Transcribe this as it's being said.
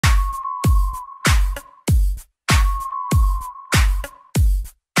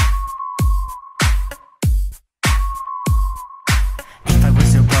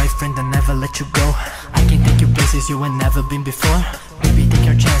let you go. I can take you places you ain't never been before. Maybe take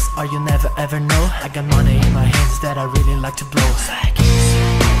your chance or you never ever know. I got money in my hands that I really like to blow.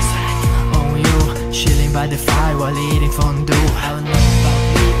 On you, chilling by the fire while eating fondue. I don't know about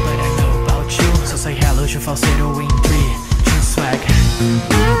me, but I know about you. So say hello to falsetto in 3, 2, swag.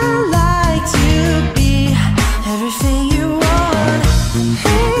 I'd like to be everything you want.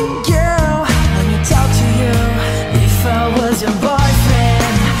 Hey girl, let me talk to you. If I was your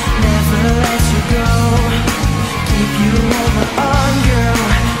boyfriend, never let you go. Keep you on my arm, girl,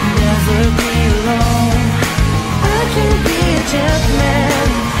 never be alone. I can be a gentleman,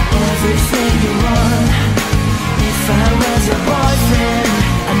 everything you want. If I was your boyfriend,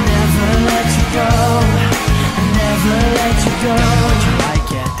 I'd never let you go. I'd never let you go. What you like,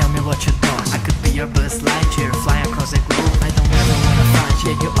 yeah, tell me what you don't. I could be your Buzz Lightyear, flying across the globe. I don't ever wanna fight,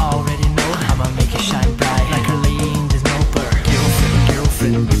 yeah, you already know. I'ma make it shine bright, like a lady in the snowbird. Girlfriend,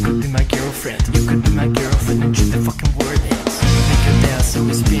 girlfriend, you could be my girlfriend. You could be my girlfriend, and just the fucking word is. Make you dance, so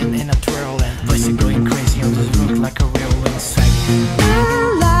we spin in a twirl, and voice you going crazy on this road like a railway swag.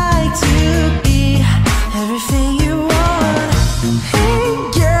 I'd like to be everything you want. Hey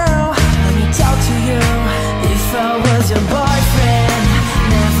girl, let me talk to you. If I was your boyfriend,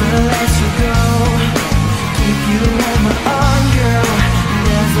 never let you go. Keep you on my arm, girl,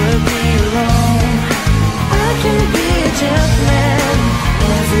 never be alone. I can be a gentleman,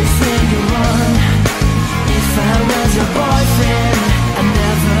 everything you want. If I was your boyfriend, I'd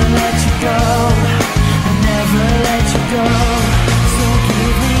never let you go. I'd never let you go. So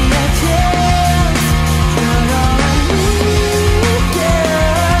give me a chance, you're all I need,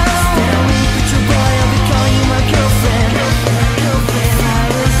 girl. Stay with your boy, I'll be calling you my girlfriend. If I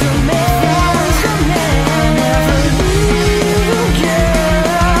was your man, I'd never leave you,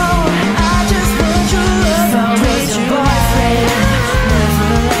 girl. I just want your love. If I was your boyfriend,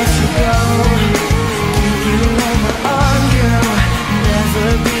 never let you go. Keep you on my arm, girl, never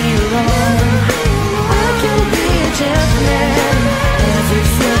be alone. I can be a gentleman,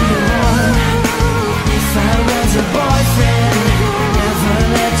 everything you want. If I was your boyfriend, never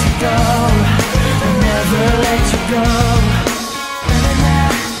let you go. I'd never let you go. Na-na-na,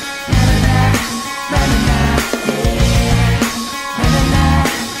 na-na-na, na-na-na, yeah. Na-na-na,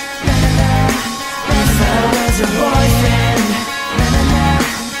 na-na-na, if I was your boyfriend. Na-na-na,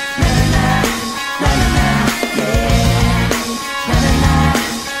 na-na-na, na-na-na, yeah. Na-na-na,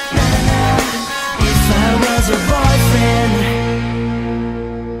 na-na-na, if I was your boyfriend.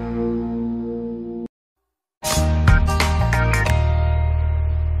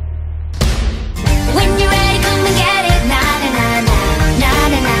 When you're ready, come and get it. Na na na na, na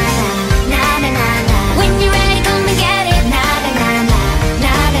na na na, na na na na. When you're ready, come and get it. Na na na na,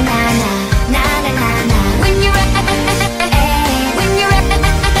 na na na na, na na na na. When you're ready, when you're ready,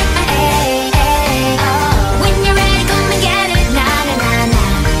 oh. When you're ready, come and get it. Na na na na,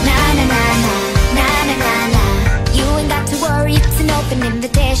 na na na na, na na na na. You ain't got to worry, it's an open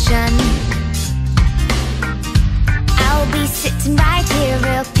invitation. I'll be sitting right here,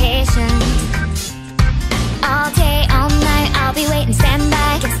 real patient. All day, all night, I'll be waiting, stand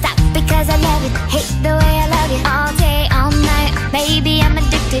by. Can't stop because I love it, hate the way I love you. All day, all night, maybe I'm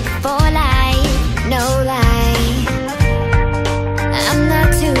addicted for life, no lie. I'm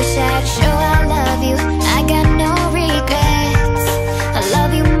not too sad, sure I love you, I got no regrets. I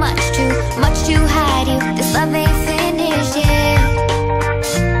love you much to hide you, this love ain't finished yet.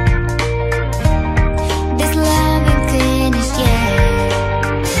 This love ain't finished yet.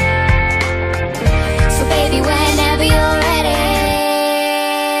 So baby, whenever you're ready,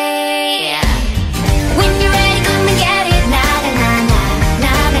 when you're ready, come and get it. Na na na na,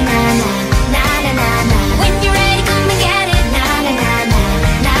 na na na na, na na na na. When you're ready, come and get it. Na na na na,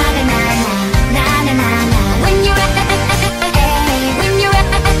 na na na na, na na na na. When you're ready, when you're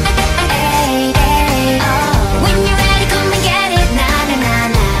ready, oh. When you're ready, come and get it. Na na na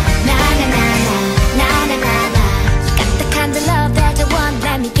na, na na na na, na na na na. You got the kind of love that I want,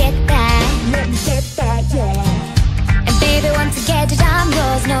 let me get that. Let me get that, yeah. And baby, once I get it, I'm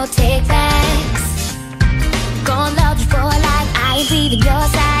yours, no take backs. Gonna love you for life, I ain't leaving your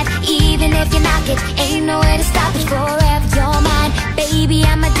side. Even if you knock it, ain't no way to stop it. Forever you're mine, baby,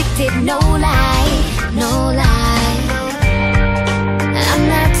 I'm addicted, no lie, no lie. I'm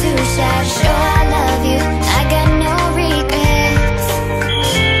not too shy, sure I love you, I got no regrets.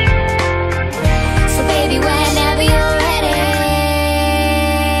 So baby, whenever you're ready,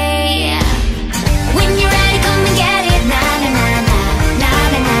 when you're ready, come and get it. Na na na na, na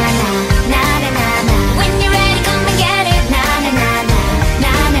na na na, na na na na. When you're ready, come and get it. Na na na na,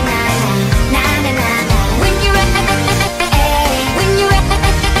 na na na na, na na na na. When you're ready, when you're ready,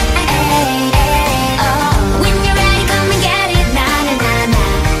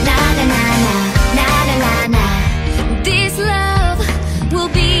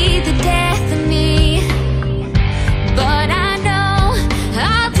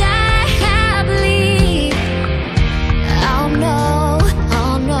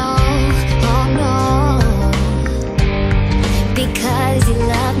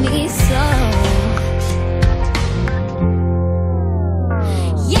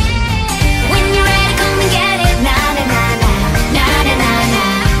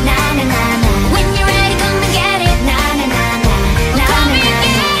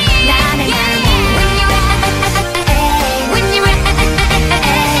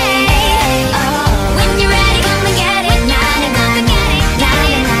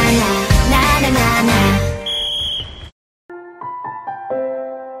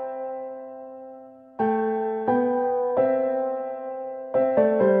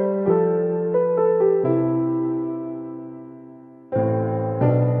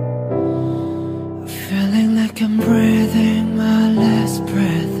 like I'm breathing my last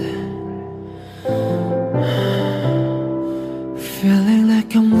breath, feeling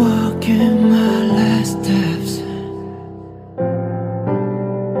like I'm walking my last steps.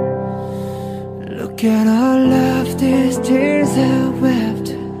 Look at all of these tears I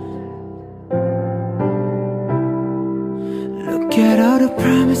wept. Look at all the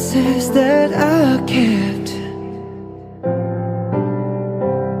promises that I kept.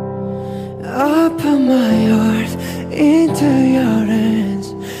 I put my heart into your hands.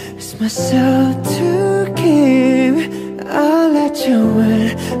 It's myself to keep. I'll let you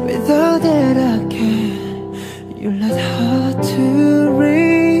in with all that I can. You're not hard to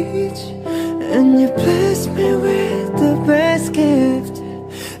reach, and you bless me with the best gift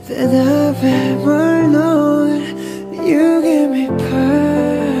that I've ever known. You give me purpose.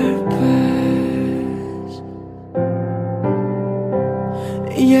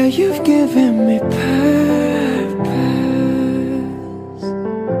 Yeah, you've given me purpose.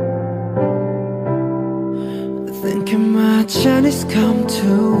 Thinking my journey's come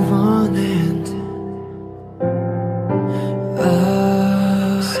to one end.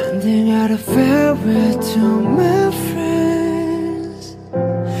 Sending out a farewell to my friends.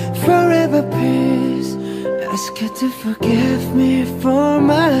 Forever peace. Ask you to forgive me for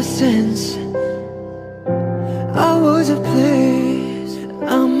my sins. I was a place.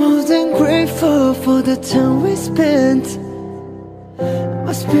 I'm more than grateful for the time we spent.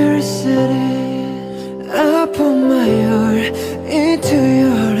 My spirit said it. I put my heart into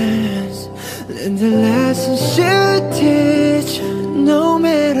your hands. Learn the lessons you teach. No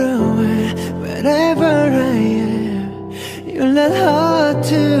matter where, wherever I am, you're not hard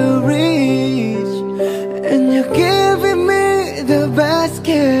to reach, and you're giving me the best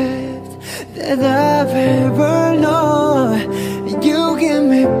gift that I've ever known. You give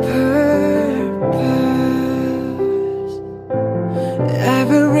me purpose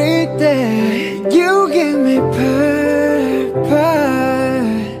every day. You give me purpose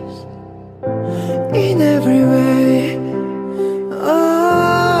in every way.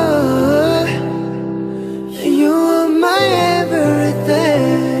 Oh, you are my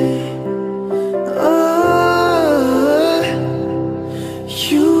everything. Oh,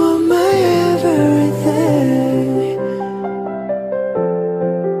 you are my everything.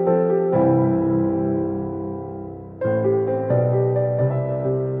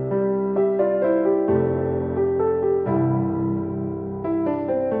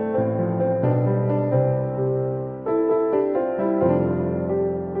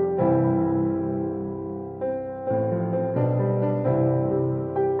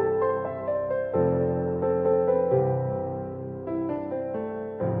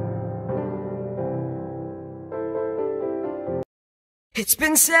 It's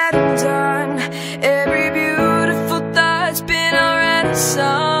been said and done. Every beautiful thought's been already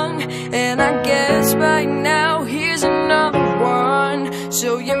sung, and I guess right now here's another one.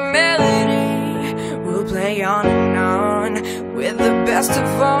 So your melody will play on and on with the best of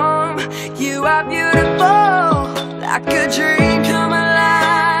them. You are beautiful, like a dream come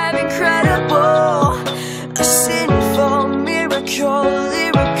alive, incredible, a sinful miracle,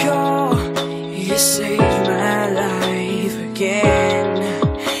 lyrical. You saved my life again.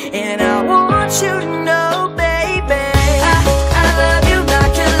 And I want you to know, baby, I love you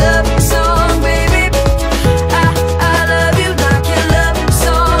like a loving song, baby. I love you like a loving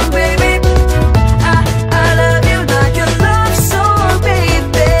song, baby. I love you like a love song,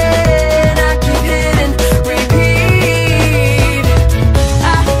 baby. And I keep hitting repeat.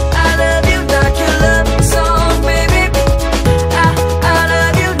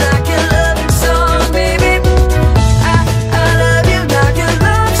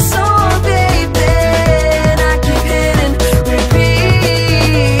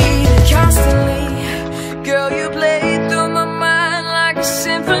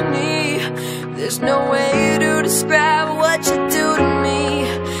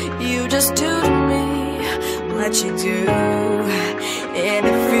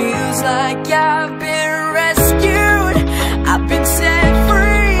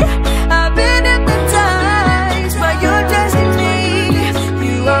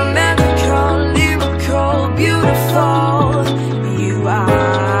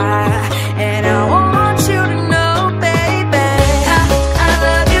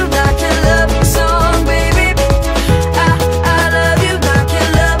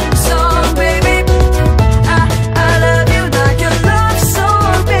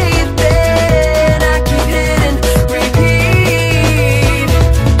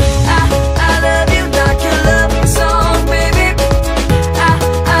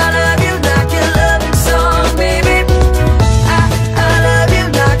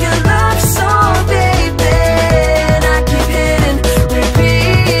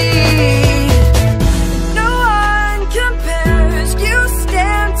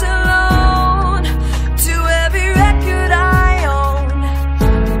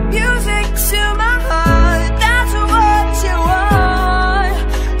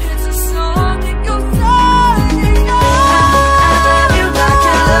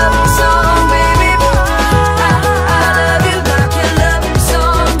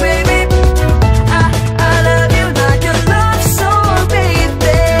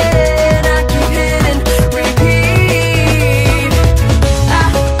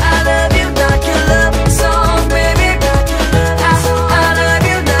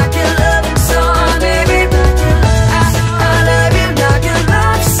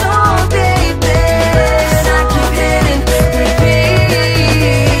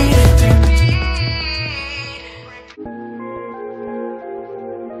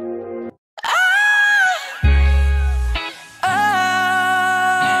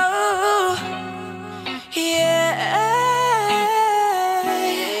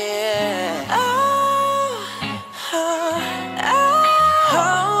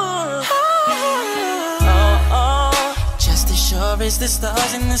 it's the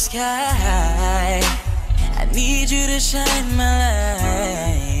stars in the sky. I need you to shine my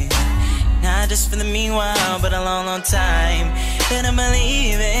light, not just for the meanwhile, but a long, long time. Better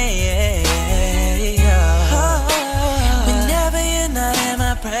believe it. Whenever you're not in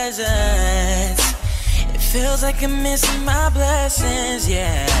my presence, it feels like I'm missing my blessings,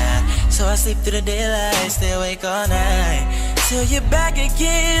 yeah. So I sleep through the daylight, stay awake all night, till you're back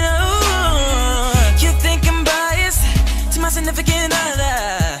again. Oh, you think I'm biased to my significant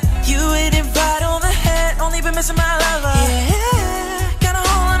other. You waiting right on the head, only been missing my lover. Yeah, got a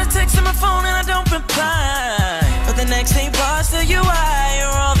whole lot of texts on my phone and I don't reply, but the next day bars till you are,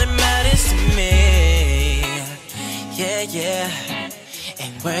 you're all that matters to me. Yeah, yeah,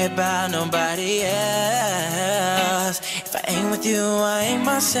 ain't worried about nobody else. If I ain't with you, I ain't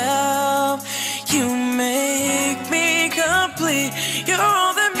myself. You make me complete, you're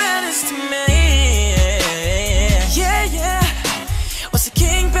all that matters to me. Yeah, yeah, what's a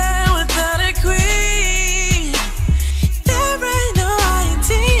king bad without a queen? There ain't no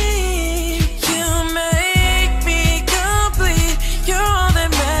I-team. You make me complete, you're all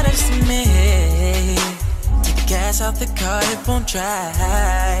that matters to me. Take the gas off the car, it won't drive.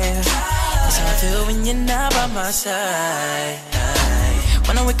 That's how I feel when you're not by my side.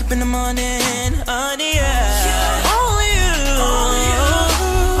 When I wake up in the morning, honey, yeah, only you, only you,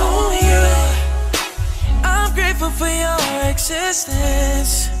 only you. I'm grateful for your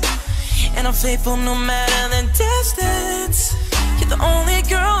existence, and I'm faithful no matter the distance. You're the only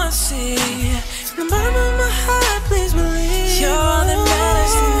girl I see, from the bottom of my heart, please believe you're all that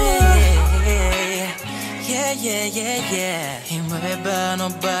matters to me. Yeah, yeah, yeah, yeah. Ain't worried about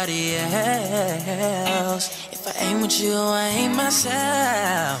nobody else. If I ain't with you, I ain't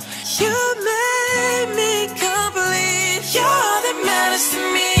myself. You made me complete, you're all that matters to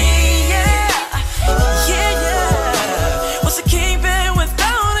me. Yeah, yeah, yeah. What's a king band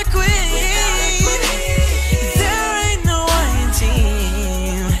without a queen? There ain't no one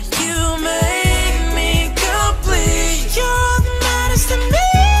team. You make me complete, you're all that matters to me.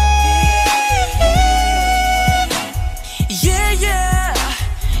 Yeah, yeah,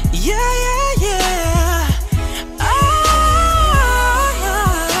 yeah, yeah, yeah.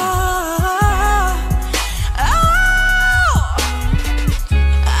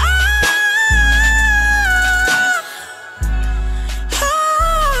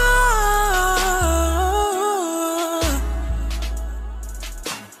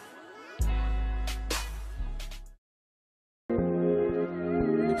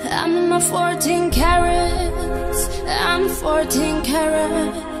 I'm in my 14 carats, I'm 14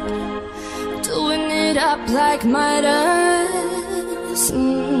 carat, doing it up like Midas.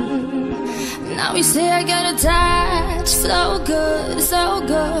 Now we say I got attached, so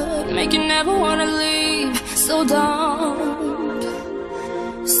good, make you never wanna leave. So don't,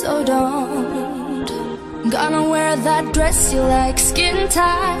 so don't. Gonna wear that dress you like, skin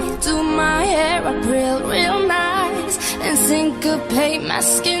tight, do my hair up real nice, and syncopate my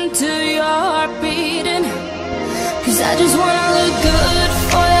skin to your heartbeating. Cause I just wanna look good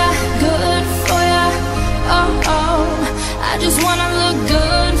for ya, oh oh. I just wanna look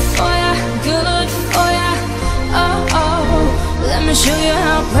good for ya, oh oh. Let me show you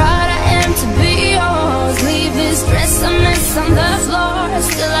how proud I am to be yours. Leave this dress a mess on the floor,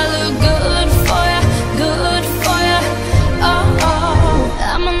 still I look good for ya, oh oh.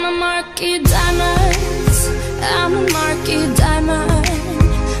 I'm on the marquee diamonds, I'm a marquee diamond.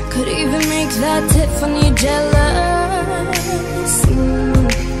 Could even make that Tiffany jealous.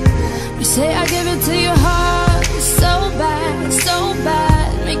 You say I give it to your heart, so bad,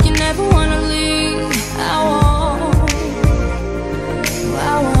 make you never wanna leave. I won't.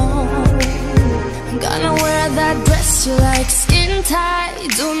 Gonna wear that dress you like, skin tight,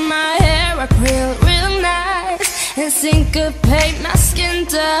 do my hair up real nice, and syncopate my skin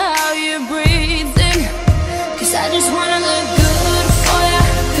to how you're breathing. Cause I just wanna look good for ya,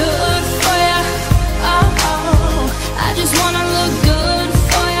 oh oh. I just wanna look good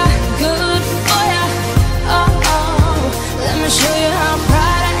for ya, oh oh. Let me show you how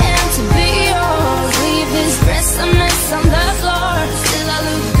proud I am to be yours. Leave this dress a mess on the floor, still I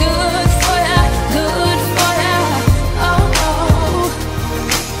look good for ya, oh oh.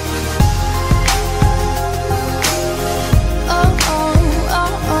 Oh oh,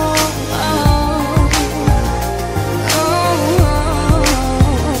 oh oh, oh.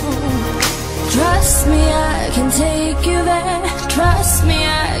 Trust me, I can take you there. Trust me,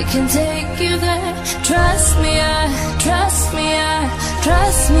 I can take you there. Trust me, trust me,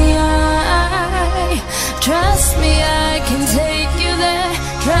 trust me, trust me, I can take you there.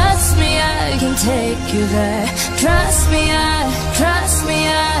 Trust me, I can take you there. Trust me, trust me,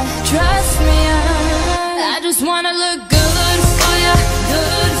 trust me, I just wanna look good for ya,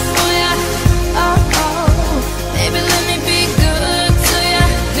 good for ya. Oh, oh, baby, let me be good to ya,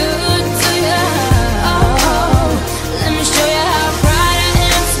 good to ya. Oh, oh, let me show you how proud I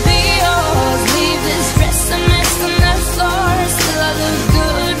am to be yours. Leave this dress a mess on the floor. Still I look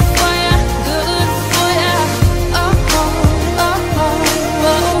good for ya, good for ya. Oh, oh, oh, oh,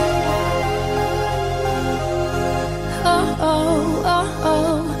 oh, oh, oh,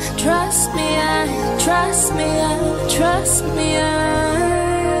 oh. Trust me, trust me, trust me,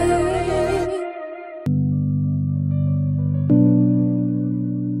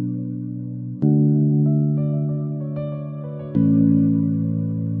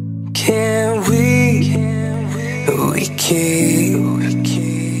 Can we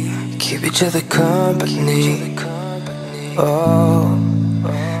keep each other company? Oh,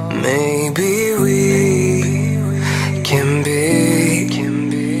 maybe we can be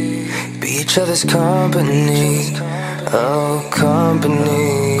each other's company. Oh,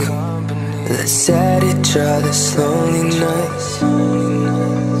 company. Let's set each other's lonely nights,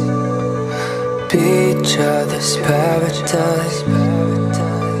 be each other's paradise.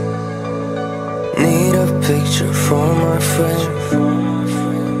 Need a picture for my friend,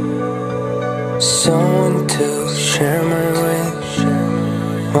 someone to share my with.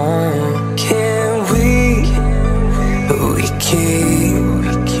 Can we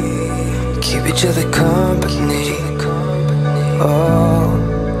keep each other company? Oh,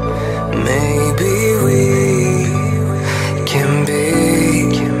 maybe we can be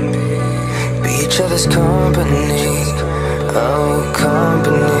each other's company. Oh,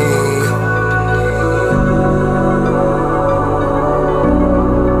 company.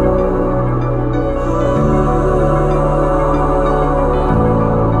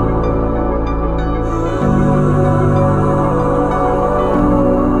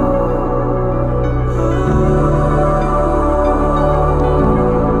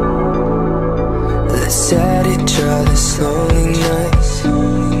 At each other's lonely nights,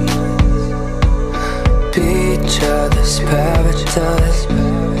 be each other's paradise.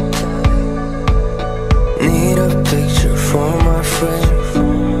 Need a picture for my friend,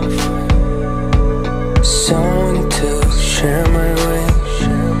 someone to share my with.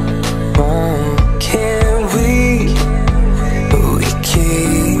 Can we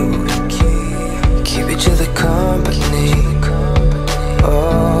keep each other company?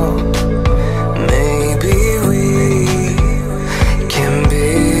 Oh, maybe we can be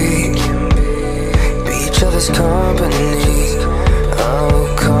each other's company.